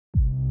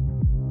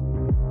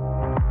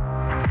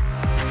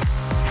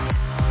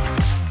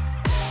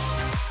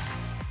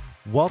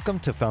Welcome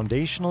to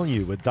Foundational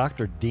You with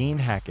Dr. Dean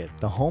Hackett,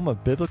 the home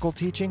of biblical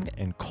teaching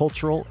and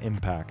cultural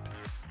impact.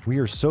 We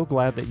are so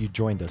glad that you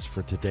joined us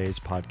for today's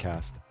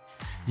podcast.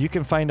 You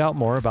can find out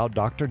more about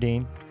Dr.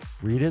 Dean,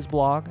 read his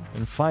blog,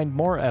 and find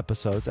more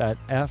episodes at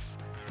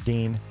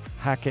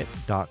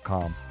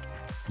fdeanhackett.com.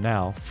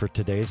 Now for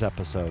today's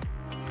episode.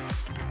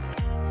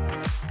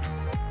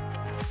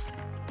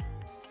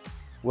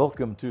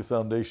 Welcome to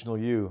Foundational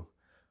You.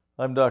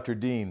 I'm Dr.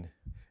 Dean.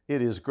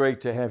 It is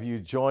great to have you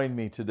join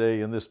me today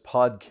in this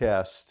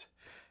podcast.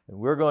 And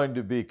we're going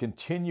to be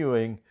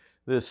continuing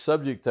this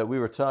subject that we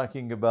were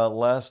talking about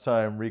last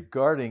time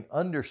regarding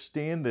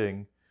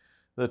understanding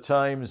the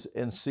times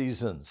and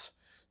seasons.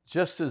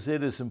 Just as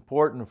it is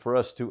important for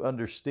us to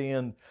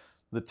understand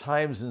the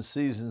times and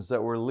seasons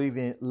that we're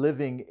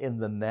living in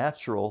the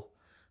natural,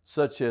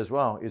 such as,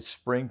 wow, it's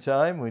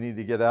springtime, we need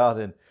to get out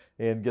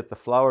and get the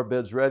flower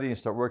beds ready and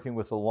start working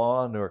with the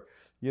lawn, or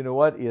you know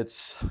what,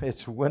 it's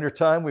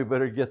wintertime, we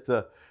better get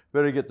the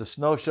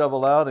snow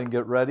shovel out and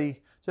get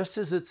ready. Just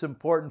as it's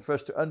important for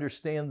us to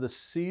understand the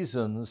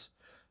seasons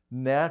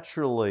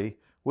naturally,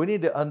 we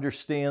need to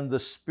understand the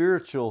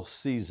spiritual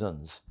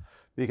seasons,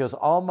 because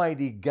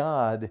Almighty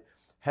God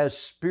has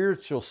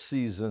spiritual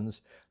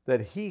seasons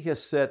that He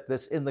has set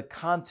that's in the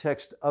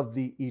context of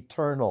the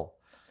eternal.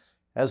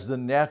 As the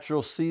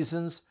natural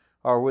seasons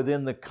are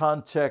within the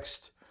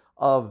context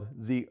of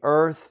the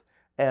earth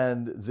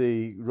and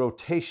the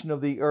rotation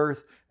of the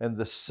earth and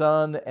the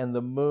sun and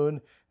the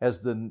moon,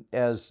 as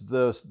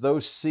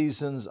those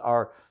seasons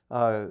are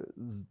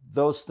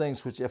those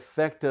things which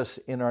affect us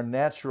in our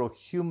natural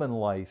human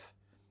life,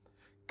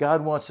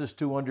 God wants us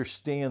to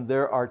understand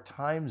there are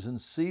times and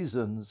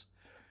seasons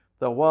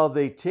that while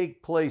they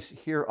take place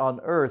here on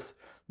earth,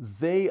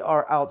 they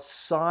are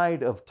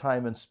outside of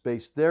time and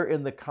space. They're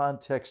in the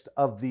context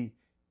of the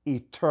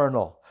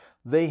eternal.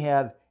 They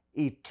have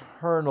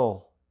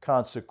eternal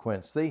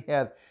consequence. They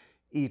have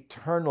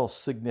eternal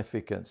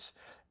significance.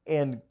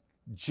 And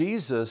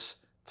Jesus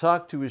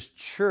talked to His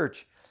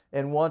church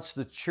and wants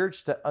the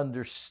church to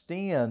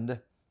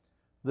understand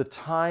the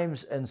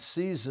times and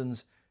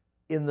seasons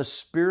in the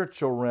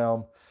spiritual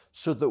realm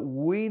so that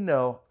we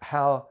know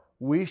how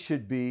we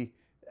should be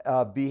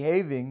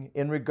behaving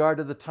in regard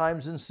to the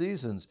times and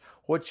seasons.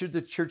 What should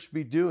the church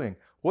be doing?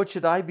 What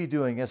should I be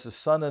doing as a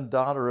son and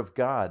daughter of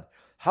God?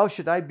 How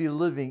should I be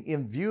living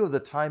in view of the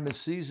time and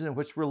season in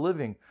which we're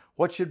living?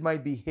 What should my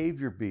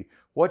behavior be?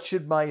 What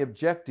should my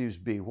objectives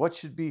be?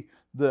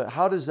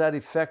 How does that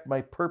affect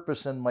my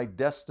purpose and my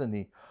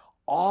destiny?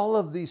 All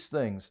of these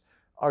things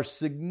are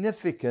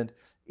significant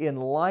in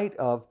light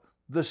of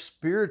the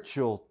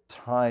spiritual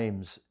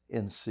times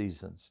and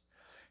seasons.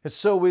 And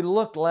so we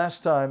looked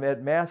last time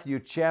at Matthew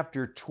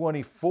chapter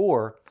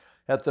 24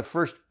 at the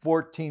first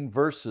 14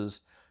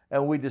 verses,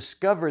 and we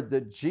discovered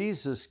that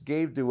Jesus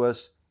gave to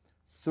us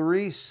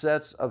 3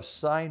 sets of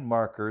sign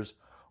markers,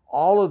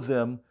 all of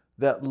them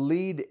that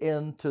lead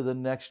into the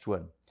next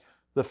one.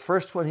 The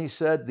first one, He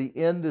said, the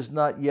end is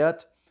not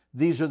yet.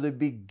 These are the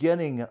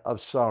beginning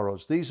of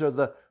sorrows. These are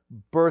the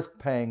birth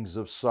pangs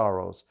of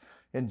sorrows.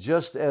 And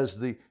just as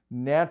the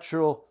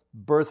natural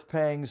birth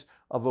pangs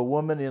of a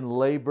woman in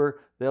labor,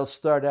 they'll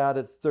start out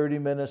at 30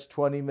 minutes,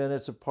 20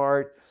 minutes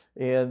apart,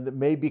 and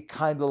maybe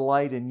kind of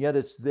light, and yet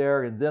it's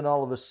there. And then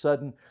all of a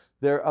sudden,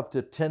 they're up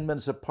to 10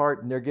 minutes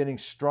apart, and they're getting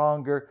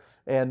stronger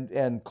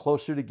and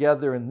closer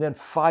together. And then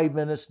 5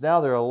 minutes, now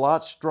they're a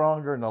lot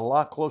stronger and a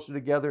lot closer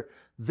together.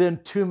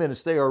 Then 2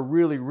 minutes, they are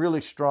really,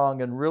 really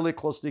strong and really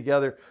close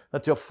together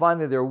until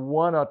finally they're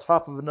one on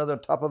top of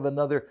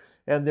another,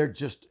 and they're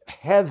just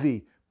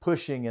heavy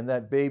pushing in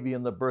that baby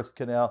in the birth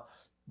canal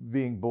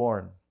being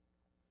born.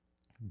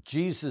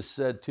 Jesus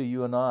said to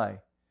you and I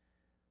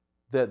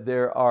that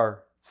there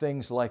are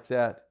things like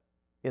that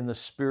in the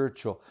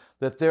spiritual,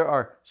 that there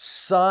are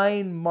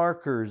sign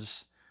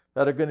markers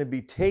that are going to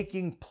be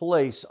taking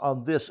place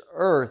on this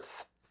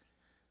earth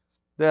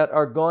that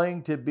are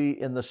going to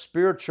be in the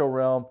spiritual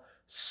realm,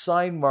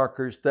 sign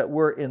markers that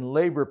were in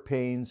labor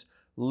pains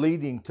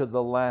leading to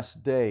the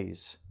last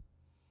days.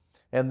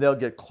 And they'll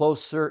get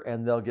closer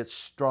and they'll get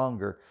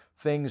stronger.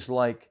 Things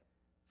like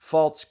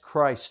false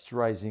Christs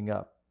rising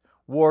up,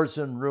 wars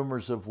and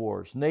rumors of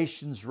wars,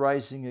 nations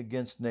rising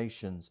against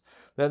nations.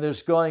 Then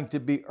there's going to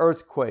be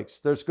earthquakes.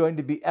 There's going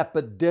to be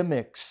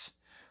epidemics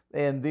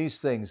and these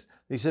things.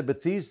 He said,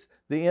 but the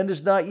end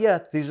is not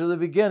yet. These are the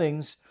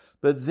beginnings.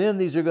 But then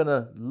these are going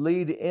to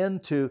lead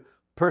into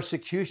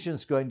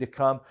persecution's going to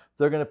come.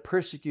 They're going to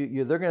persecute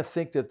you. They're going to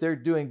think that they're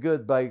doing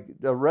good by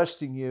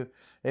arresting you.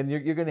 And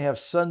you're going to have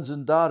sons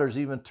and daughters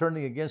even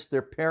turning against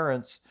their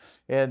parents.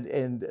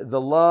 And the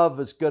love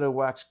is going to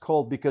wax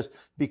cold because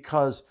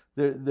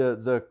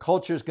the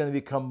culture is going to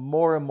become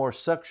more and more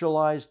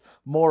sexualized,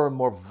 more and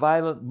more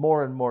violent,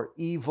 more and more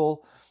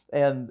evil.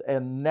 And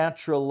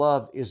natural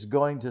love is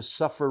going to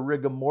suffer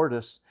rigor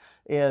mortis.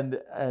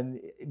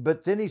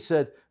 But then he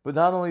said, but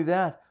not only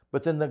that,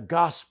 but then the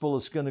gospel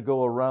is going to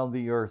go around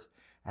the earth,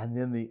 and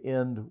then the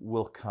end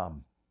will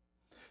come.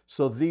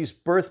 So these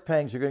birth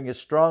pangs are going to get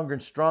stronger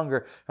and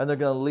stronger, and they're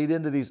going to lead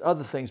into these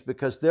other things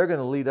because they're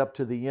going to lead up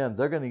to the end.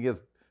 They're going to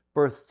give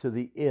birth to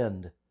the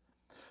end,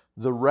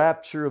 the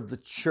rapture of the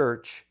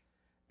church,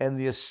 and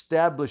the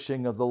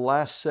establishing of the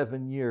last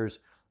 7 years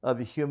of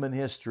human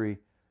history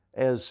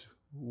as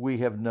we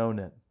have known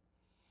it.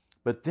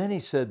 But then he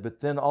said, but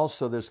then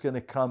also there's going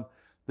to come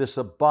this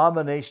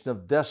abomination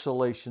of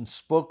desolation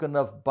spoken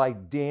of by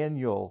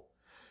Daniel,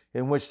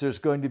 in which there's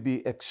going to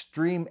be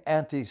extreme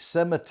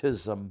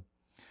anti-Semitism,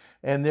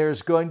 and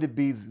there's going to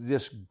be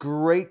this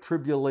great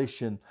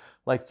tribulation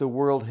like the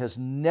world has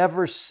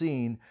never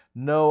seen,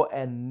 no,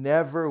 and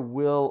never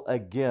will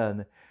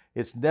again.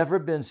 It's never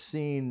been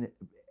seen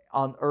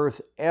on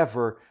earth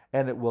ever,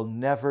 and it will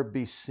never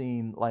be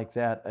seen like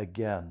that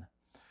again.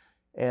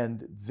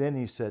 And then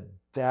he said,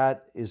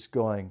 that is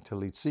going to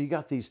lead. So you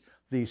got these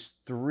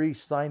three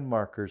sign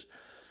markers,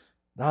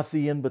 not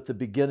the end, but the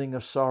beginning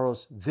of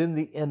sorrows. Then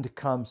the end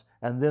comes,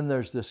 and then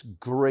there's this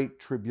great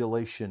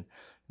tribulation.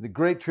 The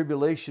great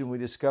tribulation we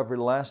discovered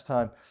last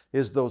time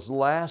is those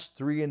last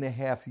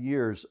 3.5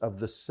 years of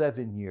the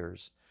 7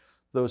 years.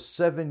 Those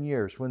 7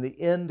 years, when the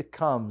end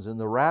comes and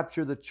the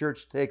rapture of the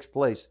church takes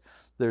place,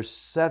 there's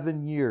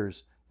 7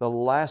 years, the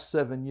last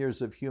 7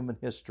 years of human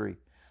history.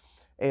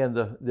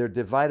 And they're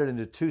divided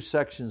into two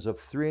sections of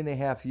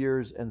 3.5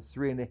 years and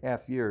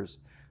 3.5 years.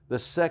 The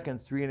second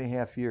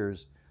 3.5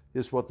 years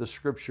is what the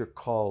scripture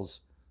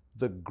calls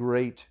the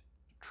Great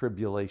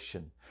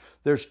Tribulation.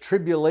 There's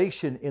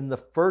tribulation in the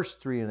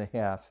first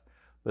 3.5,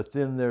 but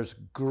then there's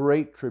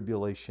great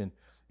tribulation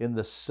in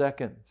the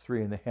second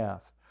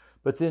 3.5.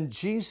 But then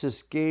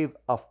Jesus gave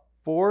a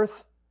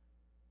fourth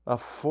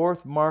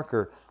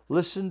marker.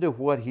 Listen to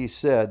what he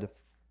said.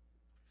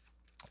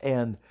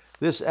 And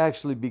this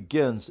actually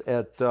begins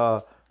at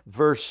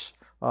verse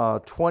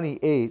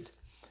 28,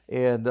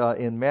 and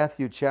in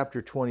Matthew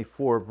chapter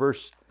 24,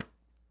 verse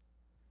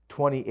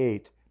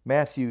 28.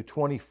 Matthew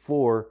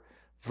 24,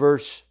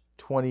 verse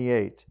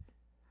 28.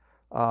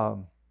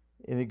 And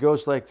it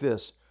goes like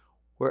this.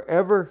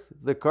 Wherever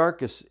the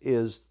carcass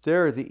is,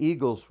 there the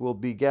eagles will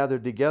be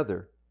gathered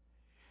together.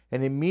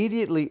 And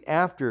immediately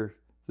after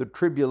the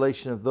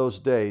tribulation of those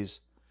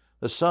days,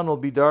 the sun will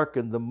be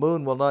darkened, the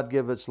moon will not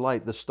give its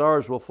light, the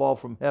stars will fall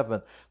from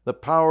heaven, the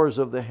powers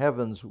of the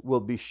heavens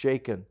will be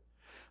shaken.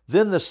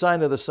 Then the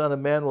sign of the Son of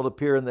Man will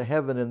appear in the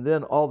heaven, and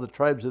then all the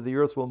tribes of the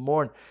earth will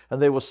mourn,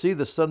 and they will see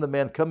the Son of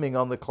Man coming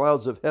on the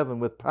clouds of heaven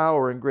with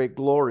power and great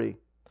glory.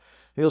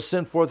 He'll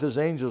send forth his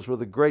angels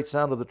with a great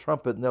sound of the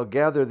trumpet, and they'll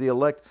gather the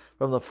elect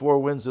from the four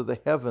winds of the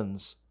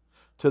heavens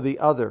to the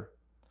other.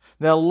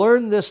 Now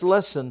learn this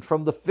lesson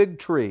from the fig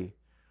tree.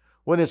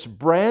 When its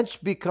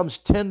branch becomes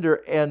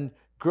tender and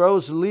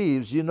grows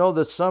leaves, you know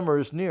that summer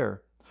is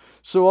near.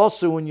 So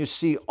also when you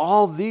see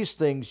all these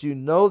things, you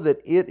know that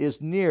it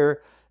is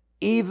near,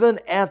 even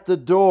at the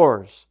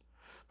doors.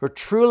 For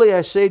truly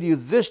I say to you,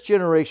 this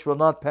generation will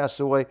not pass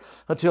away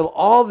until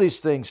all these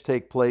things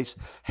take place.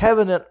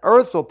 Heaven and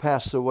earth will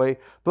pass away,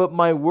 but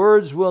my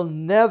words will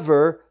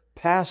never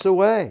pass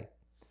away.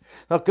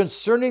 Now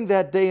concerning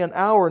that day and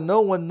hour,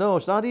 no one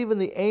knows, not even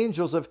the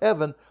angels of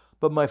heaven,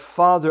 but my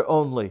Father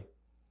only.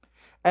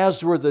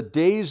 As were the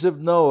days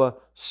of Noah,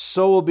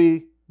 so will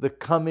be the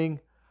coming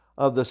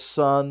of the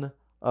Son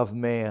of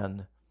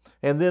Man.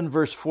 And then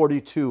verse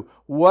 42,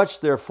 watch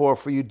therefore,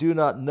 for you do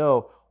not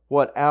know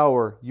what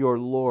hour your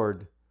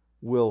Lord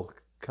will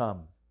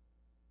come.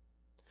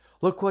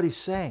 Look what he's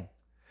saying.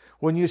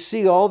 When you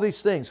see all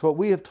these things, what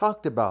we have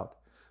talked about,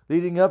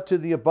 leading up to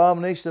the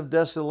abomination of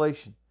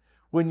desolation,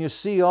 when you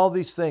see all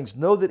these things,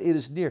 know that it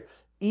is near,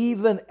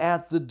 even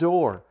at the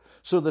door.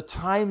 So the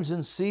times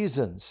and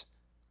seasons,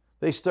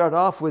 they start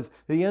off with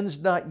the end's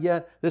not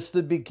yet. That's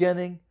the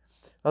beginning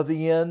of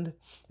the end.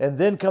 And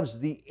then comes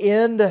the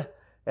end,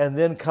 and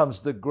then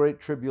comes the great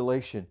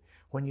tribulation.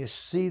 When you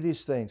see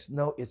these things,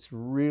 no, it's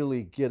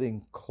really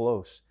getting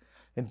close.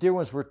 And dear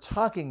ones, we're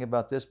talking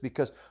about this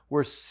because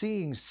we're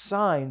seeing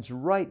signs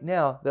right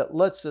now that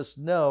lets us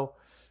know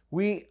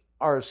we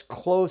are as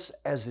close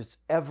as it's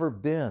ever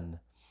been.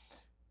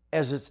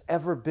 As it's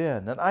ever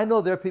been. And I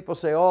know there are people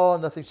say, oh,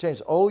 nothing's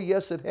changed. Oh,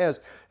 yes, it has.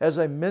 As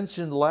I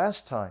mentioned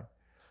last time,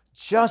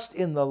 just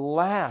in the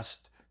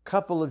last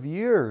couple of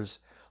years,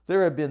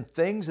 there have been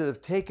things that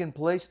have taken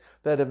place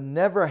that have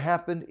never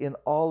happened in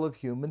all of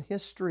human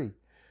history.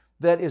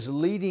 That is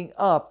leading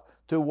up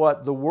to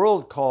what the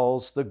world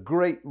calls the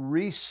Great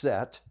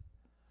Reset.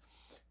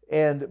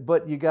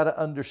 But you got to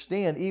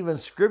understand, even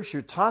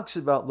Scripture talks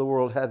about the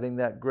world having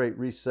that Great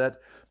Reset,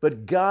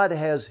 but God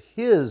has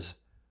His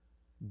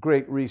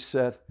Great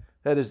Reset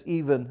that is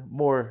even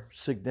more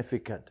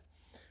significant.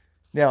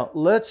 Now,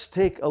 let's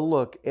take a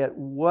look at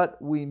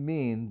what we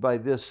mean by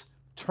this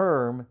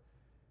term,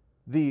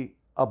 the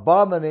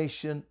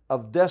abomination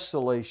of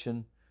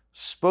desolation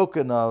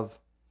spoken of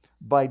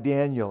by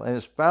Daniel. And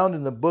it's found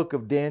in the book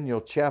of Daniel,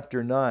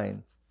 chapter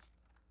 9.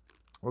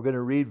 We're going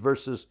to read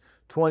verses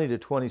 20 to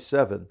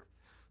 27.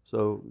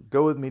 So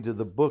go with me to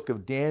the book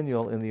of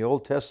Daniel in the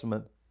Old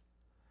Testament.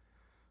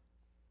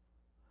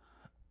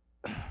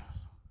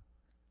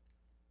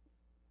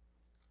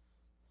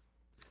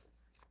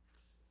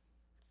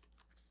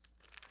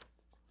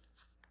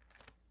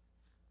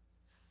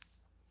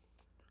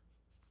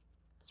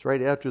 It's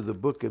right after the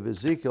book of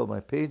Ezekiel. My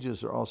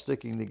pages are all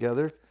sticking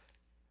together.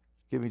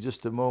 Give me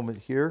just a moment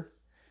here.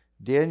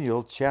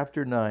 Daniel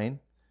chapter 9.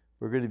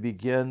 We're going to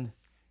begin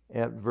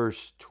at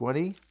verse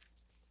 20. It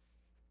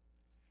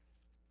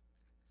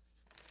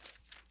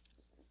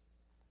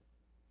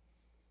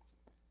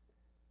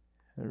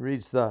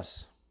reads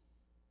thus.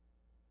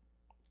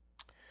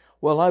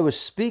 While I was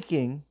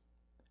speaking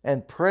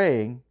and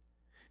praying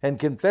and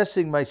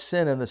confessing my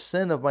sin and the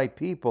sin of my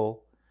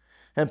people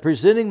and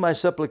presenting my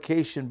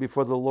supplication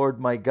before the Lord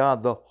my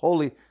God, the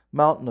holy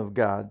mountain of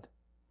God,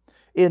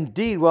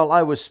 indeed, while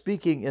I was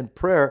speaking in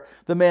prayer,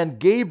 the man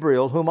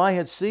Gabriel, whom I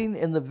had seen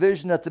in the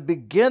vision at the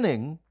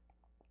beginning,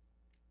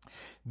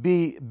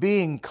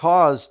 being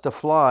caused to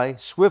fly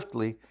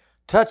swiftly,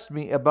 touched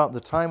me about the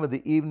time of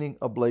the evening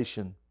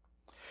oblation.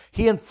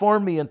 He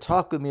informed me and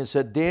talked with me and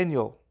said,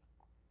 Daniel,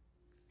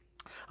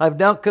 I've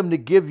now come to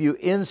give you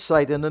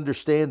insight and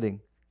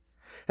understanding.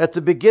 At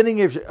the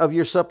beginning of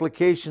your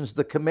supplications,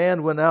 the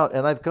command went out,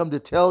 and I've come to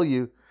tell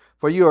you,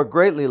 for you are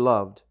greatly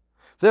loved.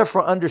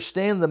 Therefore,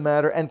 understand the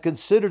matter and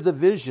consider the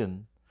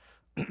vision.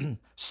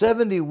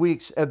 70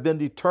 weeks have been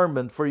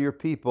determined for your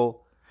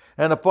people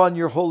and upon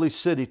your holy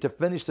city to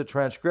finish the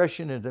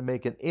transgression and to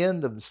make an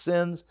end of the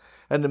sins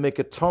and to make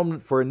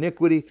atonement for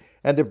iniquity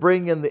and to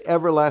bring in the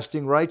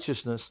everlasting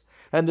righteousness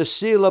and to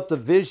seal up the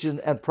vision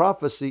and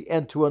prophecy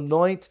and to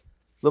anoint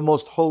the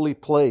most holy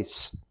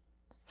place.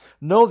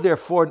 Know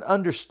therefore and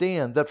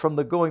understand that from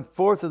the going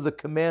forth of the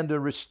command to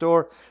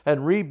restore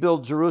and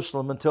rebuild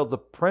Jerusalem until the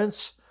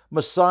Prince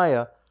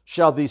Messiah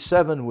shall be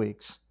 7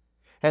 weeks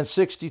and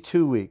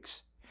 62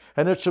 weeks,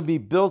 and it shall be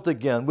built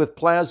again with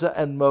plaza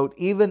and moat,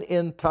 even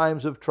in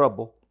times of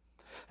trouble.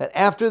 And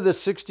after the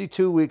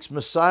 62 weeks,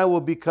 Messiah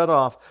will be cut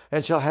off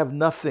and shall have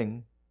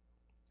nothing.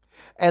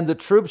 And the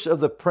troops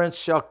of the prince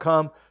shall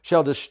come,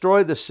 shall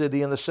destroy the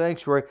city and the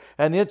sanctuary,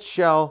 and it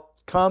shall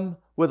come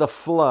with a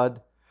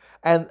flood.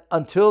 And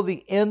until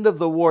the end of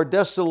the war,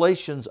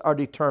 desolations are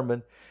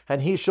determined,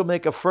 and he shall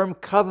make a firm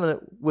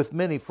covenant with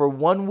many for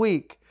 1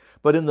 week.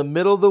 But in the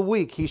middle of the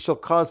week, he shall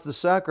cause the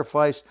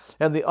sacrifice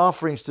and the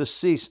offerings to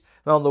cease.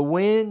 And on the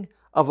wing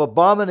of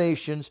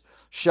abominations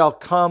shall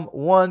come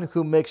one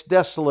who makes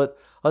desolate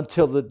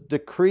until the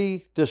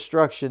decree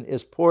destruction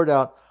is poured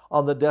out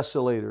on the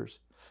desolators.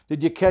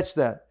 Did you catch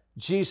that?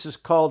 Jesus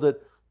called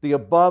it the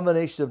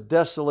abomination of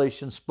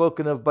desolation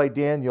spoken of by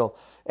Daniel.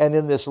 And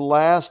in this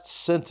last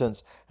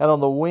sentence, and on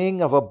the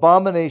wing of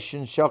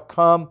abomination shall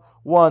come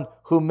one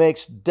who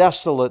makes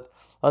desolate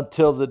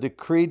until the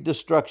decreed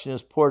destruction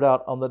is poured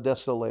out on the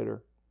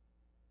desolator.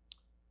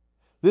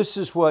 This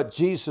is what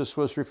Jesus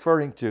was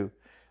referring to.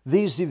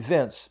 These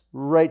events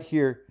right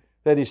here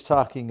that he's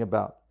talking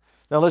about.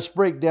 Now let's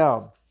break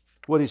down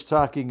what he's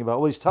talking about.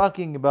 Well, he's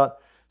talking about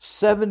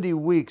 70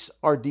 weeks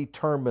are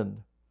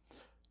determined.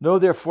 Know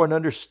therefore and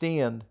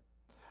understand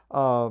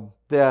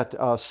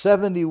that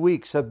 70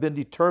 weeks have been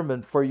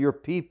determined for your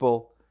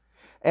people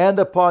and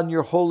upon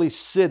your holy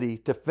city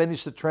to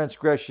finish the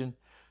transgression,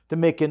 to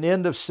make an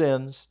end of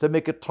sins, to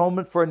make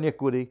atonement for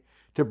iniquity,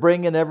 to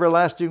bring in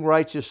everlasting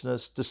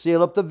righteousness, to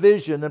seal up the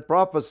vision and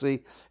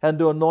prophecy, and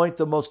to anoint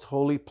the most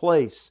holy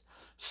place.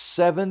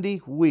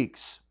 70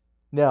 weeks.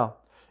 Now,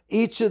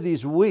 each of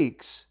these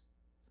weeks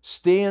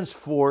stands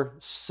for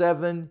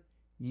 7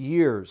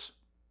 years.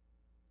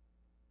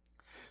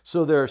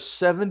 So there are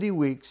 70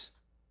 weeks,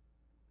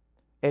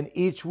 and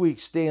each week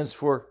stands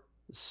for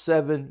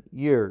 7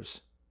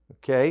 years.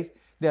 Okay?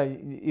 Now,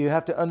 you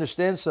have to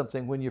understand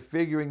something when you're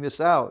figuring this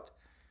out.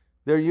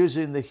 They're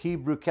using the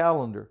Hebrew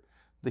calendar.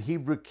 The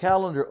Hebrew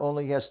calendar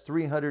only has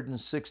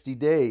 360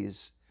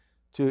 days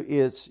to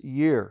its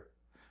year.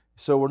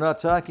 So we're not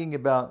talking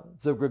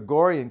about the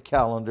Gregorian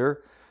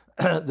calendar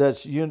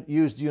that's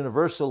used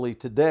universally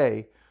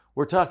today.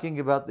 We're talking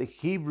about the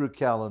Hebrew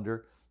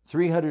calendar,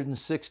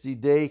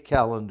 360-day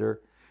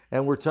calendar,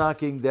 and we're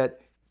talking that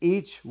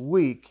each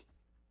week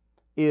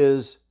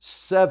is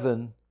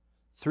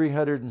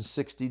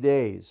 360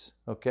 days,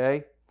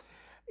 okay?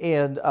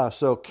 And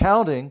so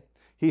counting,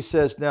 he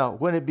says, now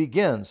when it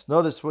begins,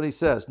 notice what he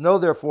says. Know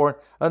therefore,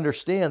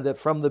 understand that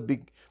from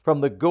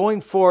the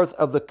going forth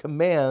of the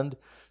command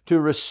to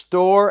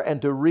restore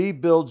and to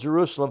rebuild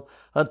Jerusalem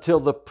until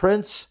the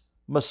Prince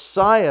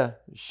Messiah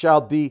shall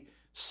be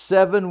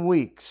 7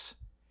 weeks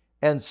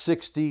and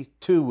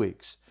 62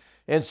 weeks.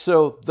 And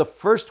so the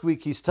first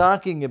week he's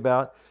talking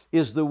about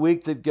is the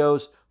week that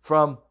goes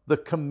from the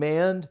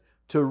command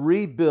to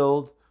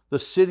rebuild the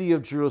city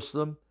of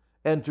Jerusalem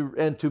and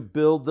to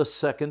build the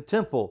second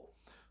temple.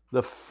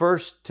 The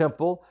first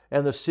temple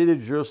and the city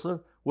of Jerusalem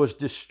was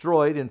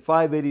destroyed in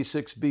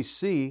 586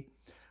 BC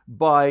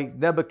by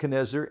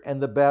Nebuchadnezzar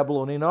and the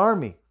Babylonian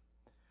army.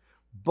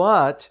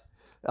 But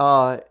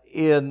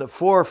in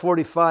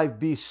 445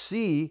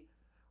 BC,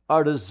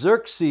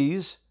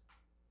 Artaxerxes,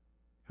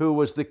 who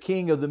was the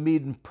king of the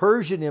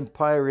Medo-Persian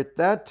Empire at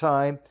that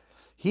time,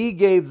 he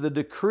gave the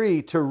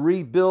decree to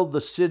rebuild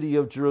the city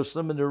of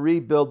Jerusalem and to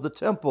rebuild the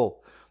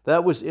temple.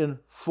 That was in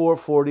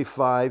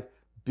 445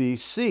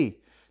 BC.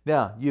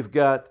 Now, you've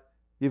got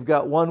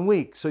 1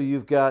 week, so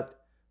you've got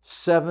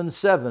 7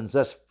 sevens.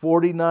 That's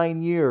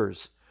 49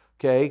 years.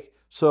 Okay,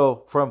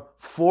 so from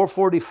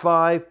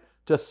 445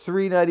 to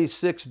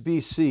 396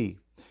 BC.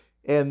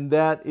 And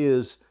that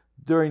is,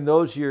 during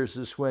those years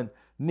is when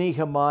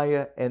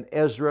Nehemiah and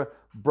Ezra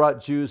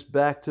brought Jews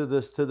back to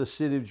the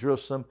city of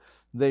Jerusalem.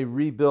 They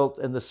rebuilt,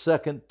 and the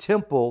second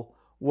temple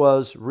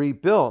was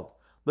rebuilt.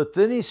 But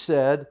then he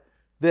said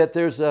that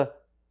there's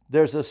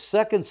a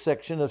second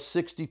section of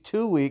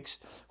 62 weeks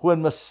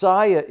when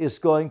Messiah is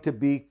going to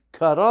be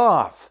cut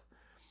off.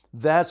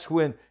 That's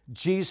when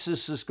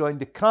Jesus is going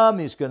to come.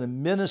 He's going to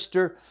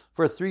minister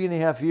for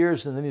 3.5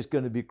 years, and then he's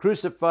going to be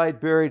crucified,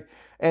 buried,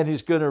 and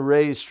he's going to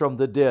raise from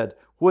the dead.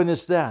 When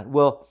is that?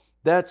 Well,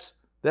 that's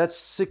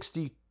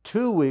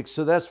 62 weeks,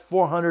 so that's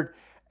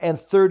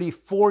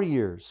 434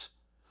 years.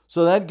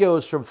 So that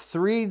goes from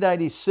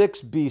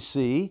 396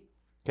 BC,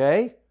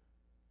 okay,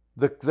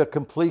 the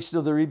completion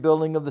of the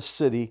rebuilding of the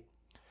city,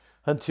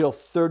 until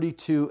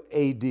 32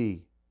 AD.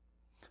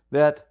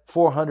 That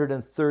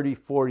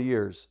 434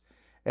 years.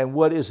 And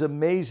what is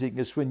amazing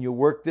is when you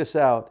work this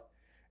out,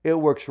 it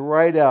works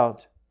right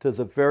out to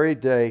the very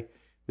day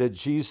that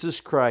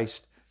Jesus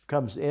Christ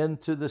comes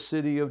into the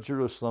city of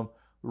Jerusalem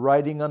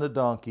riding on a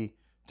donkey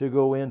to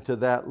go into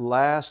that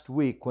last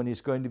week when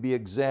he's going to be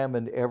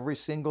examined every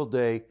single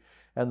day,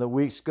 and the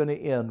week's going to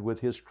end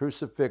with his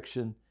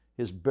crucifixion,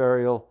 his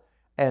burial,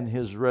 and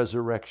his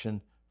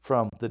resurrection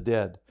from the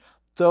dead.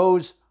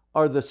 Those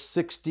are the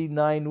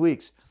 69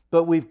 weeks.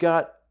 But we've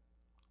got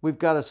a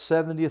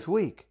 70th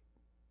week.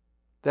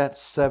 That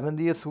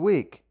 70th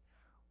week.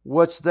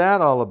 What's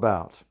that all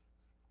about?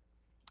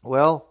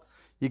 Well,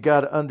 you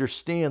got to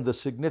understand the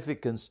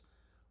significance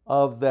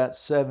of that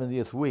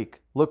 70th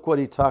week. Look what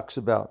he talks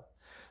about.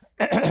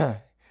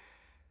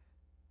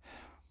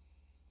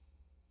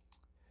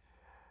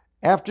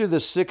 After the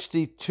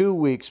 62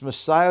 weeks,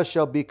 Messiah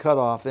shall be cut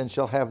off and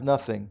shall have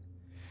nothing.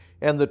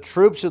 And the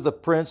troops of the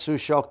prince who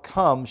shall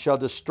come shall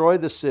destroy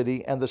the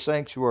city and the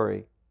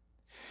sanctuary.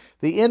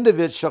 The end of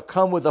it shall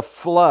come with a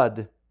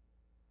flood,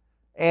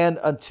 and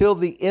until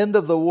the end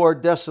of the war,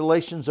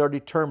 desolations are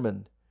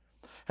determined.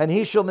 And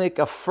he shall make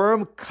a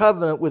firm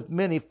covenant with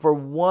many for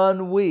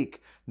 1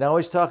 week. Now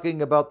he's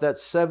talking about that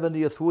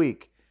 70th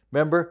week.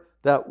 Remember,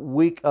 that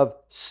week of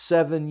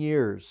 7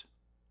 years.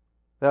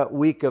 That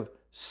week of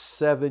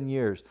 7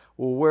 years.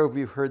 Well, where have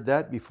you heard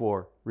that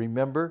before?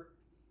 Remember?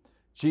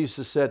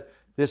 Jesus said,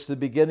 it's the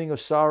beginning of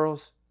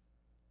sorrows.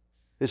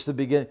 It's the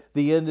beginning.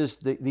 The end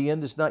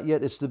is not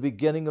yet. It's the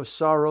beginning of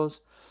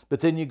sorrows. But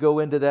then you go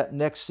into that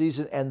next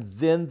season, and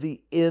then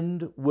the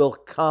end will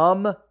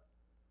come.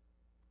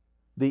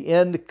 The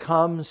end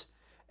comes,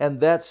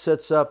 and that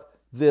sets up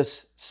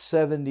this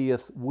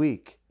 70th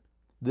week.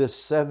 This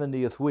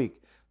 70th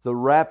week. The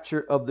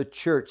rapture of the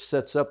church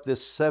sets up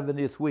this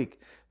 70th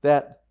week.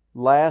 That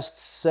last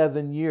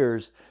 7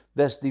 years,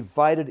 that's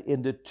divided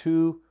into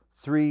 2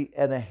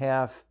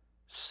 3.5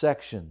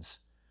 sections.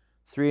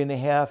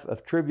 3.5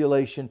 of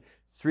tribulation,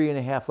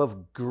 3.5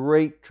 of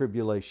great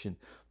tribulation.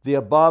 The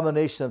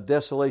abomination of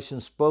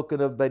desolation spoken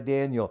of by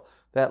Daniel,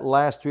 that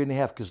last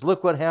 3.5. Because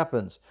look what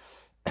happens.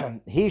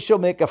 He shall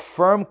make a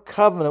firm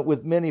covenant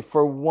with many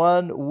for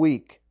 1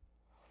 week.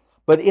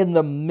 But in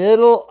the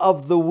middle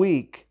of the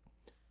week,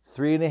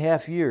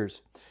 3.5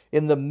 years,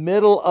 in the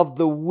middle of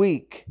the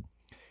week,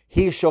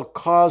 he shall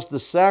cause the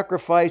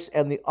sacrifice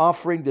and the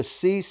offering to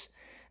cease,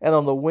 and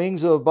on the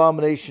wings of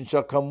abomination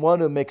shall come one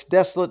who makes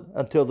desolate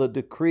until the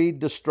decreed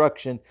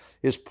destruction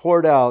is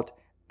poured out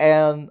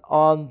and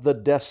on the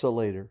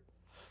desolator.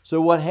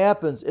 So what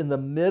happens in the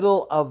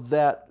middle of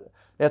that,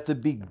 at the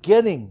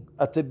beginning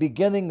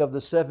of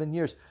the 7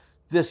 years,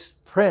 this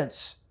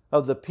prince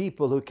of the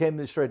people who came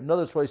to destroy it.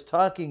 Notice what he's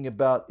talking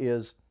about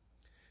is,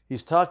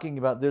 he's talking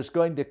about there's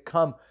going to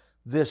come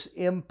this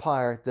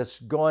empire that's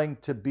going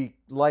to be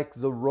like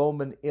the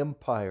Roman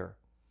Empire.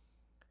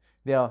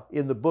 Now,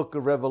 in the book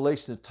of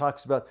Revelation, it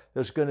talks about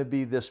there's going to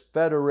be this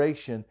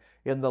federation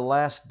in the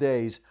last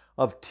days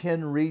of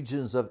 10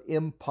 regions of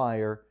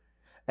empire,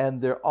 and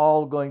they're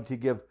all going to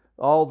give,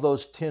 all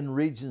those 10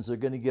 regions are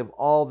going to give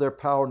all their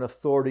power and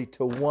authority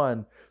to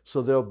one,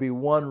 so there'll be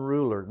one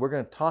ruler. We're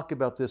going to talk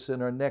about this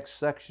in our next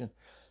section,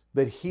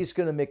 but he's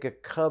going to make a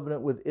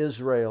covenant with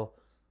Israel.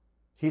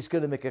 He's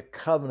going to make a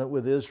covenant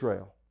with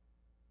Israel.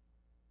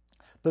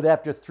 But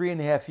after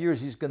 3.5 years,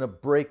 he's going to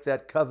break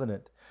that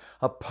covenant.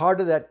 A part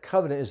of that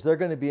covenant is they're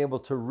going to be able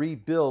to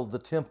rebuild the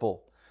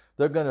temple.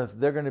 They're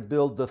going to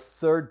build the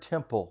third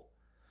temple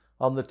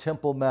on the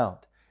Temple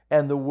Mount.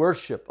 And the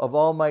worship of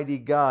Almighty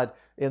God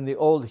in the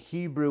old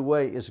Hebrew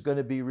way is going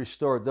to be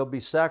restored. There'll be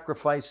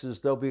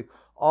sacrifices. There'll be,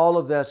 all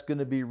of that's going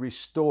to be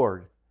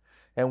restored.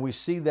 And we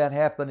see that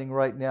happening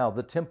right now.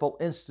 The Temple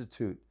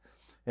Institute.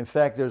 In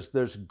fact,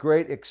 there's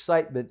great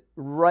excitement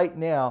right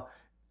now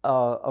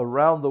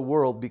around the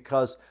world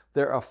because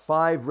there are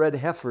 5 red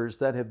heifers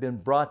that have been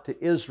brought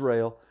to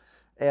Israel,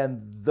 and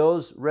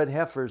those red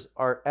heifers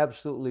are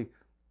absolutely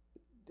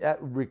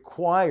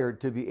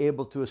required to be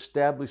able to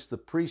establish the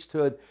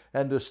priesthood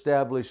and to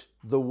establish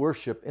the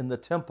worship in the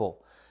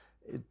temple.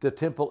 The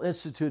Temple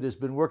Institute has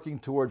been working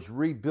towards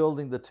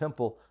rebuilding the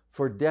temple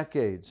for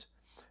decades,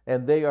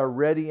 and they are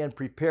ready and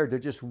prepared. They're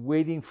just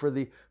waiting for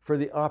the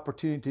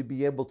opportunity to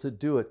be able to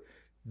do it.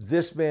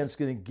 This man's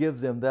going to give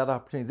them that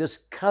opportunity. This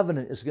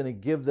covenant is going to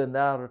give them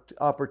that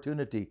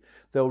opportunity.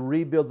 They'll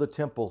rebuild the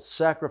temple.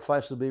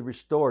 Sacrifice will be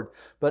restored.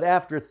 But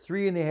after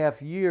 3.5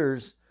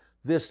 years,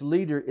 this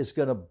leader is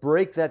going to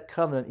break that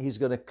covenant. He's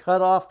going to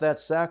cut off that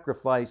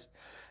sacrifice,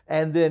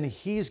 and then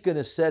he's going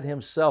to set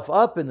himself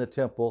up in the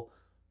temple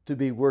to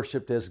be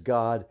worshiped as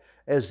God,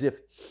 as if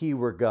he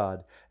were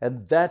God.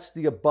 And that's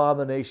the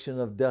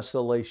abomination of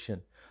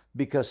desolation.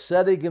 Because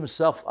setting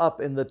himself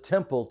up in the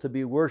temple to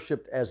be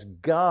worshiped as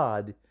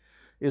God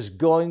is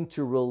going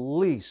to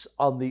release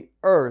on the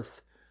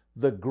earth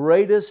the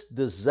greatest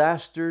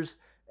disasters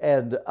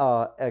and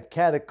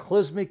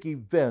cataclysmic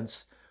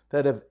events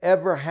that have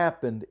ever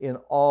happened in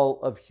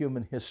all of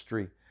human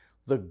history.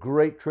 The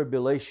Great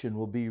Tribulation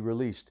will be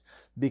released,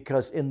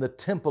 because in the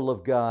temple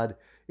of God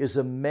is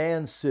a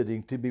man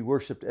sitting to be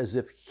worshiped as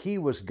if he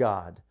was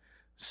God.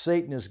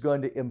 Satan is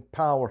going to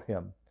empower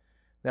him.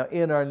 Now,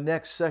 in our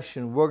next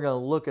session, we're going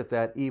to look at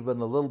that even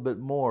a little bit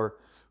more.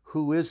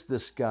 Who is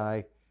this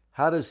guy?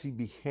 How does he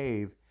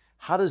behave?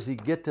 How does he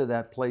get to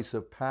that place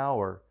of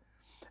power?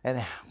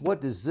 And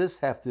what does this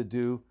have to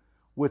do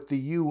with the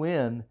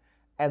UN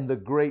and the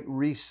Great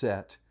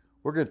Reset?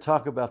 We're going to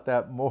talk about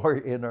that more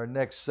in our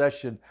next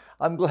session.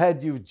 I'm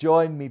glad you've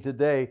joined me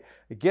today.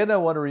 Again, I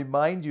want to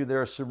remind you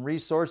there are some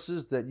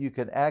resources that you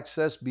can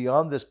access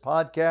beyond this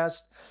podcast.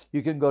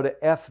 You can go to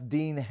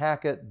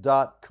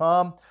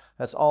fdeanhackett.com.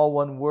 That's all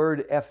one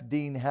word,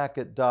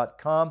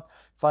 fdeanhackett.com.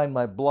 Find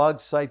my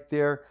blog site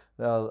there.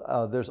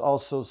 There's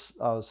also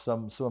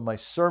some of my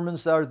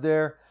sermons that are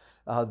there.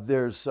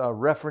 There's a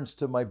reference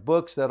to my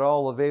books that are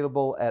all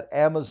available at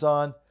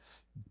Amazon.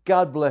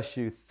 God bless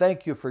you.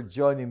 Thank you for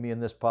joining me in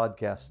this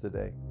podcast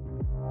today.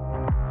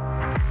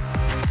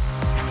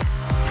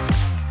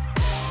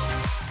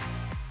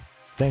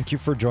 Thank you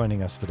for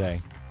joining us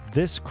today.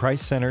 This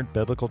Christ-centered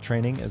biblical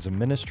training is a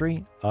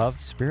ministry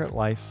of Spirit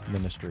Life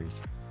Ministries.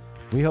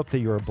 We hope that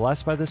you are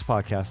blessed by this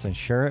podcast and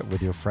share it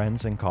with your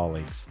friends and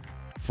colleagues.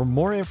 For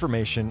more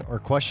information or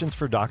questions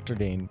for Dr.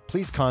 Dean,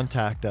 please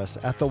contact us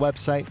at the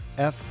website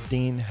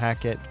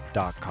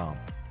fdeanhackett.com.